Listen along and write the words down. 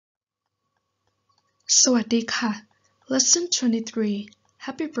สวัสดีค่ะ Lesson 23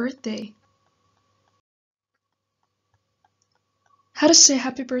 Happy birthday. How to say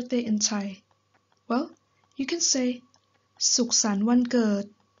happy birthday in Thai? Well, you can say สุขสันต์วันเกิด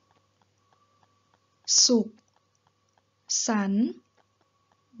สุขสันต์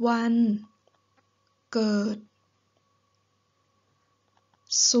วันเกิด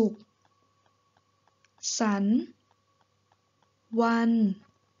สุขสันต์วัน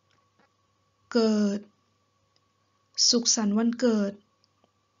เกิด สุขสันต์วันเกิด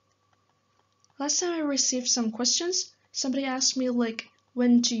Last time I received some questions. Somebody asked me like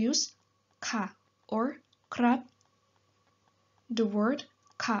when to use ค่ะ or ครับ The word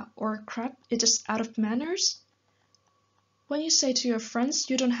ค่ะ or ครับ is just out of manners. When you say to your friends,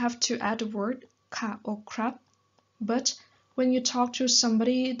 you don't have to add the word ค่ะ or ครับ but when you talk to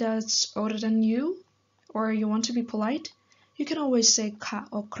somebody that's older than you or you want to be polite, you can always say ค่ะ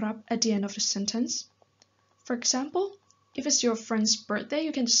or ครับ at the end of the sentence. For example, if it's your friend's birthday,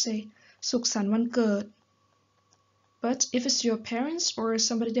 you can just say สุขสันต์วันเกิด But if it's your parents or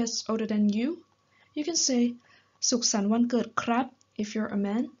somebody that's older than you, you can say สุขสันต์วันเกิดครับ if you're a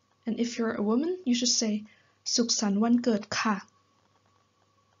man, and if you're a woman, you should say สุขสันต์วันเกิดค่ะ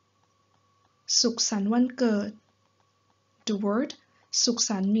สุขสันต์วันเกิด The word สุข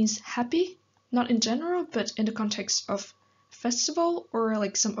สันต์ means happy, not in general, but in the context of festival or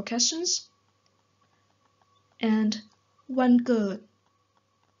like some occasions. And วันเกิด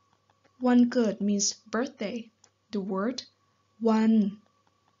วันเกิด means birthday. The word วัน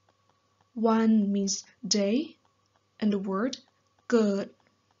means day, and the word เกิด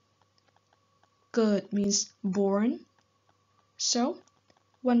เกิด means born. So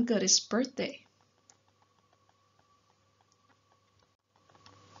วันเกิด is birthday.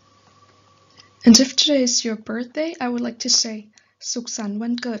 And if today is your birthday, I would like to say สุขสันต์วั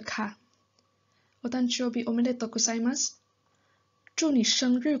นเกิดค่ะ お誕生日おめでとうございます。祝你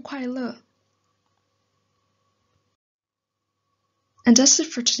生日快乐。And that's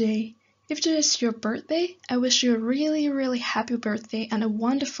it for today. If today is your birthday, I wish you a really happy birthday and a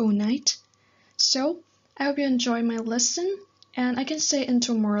wonderful night. So, I hope you enjoy my lesson, and I can say it in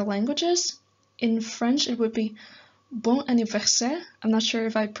two more languages. In French, it would be Bon anniversaire. I'm not sure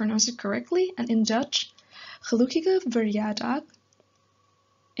if I pronounce it correctly. And in Dutch, Gelukkige verjaardag.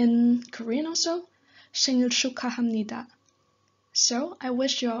 In Korean also, 생일 축하합니다. So, I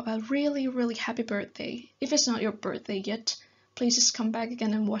wish you all a really happy birthday. If it's not your birthday yet, please just come back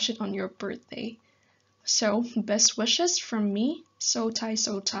again and watch it on your birthday. So, best wishes from me, So Tai.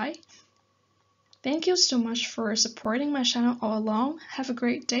 Thank you so much for supporting my channel all along. Have a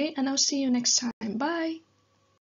great day, and I'll see you next time. Bye!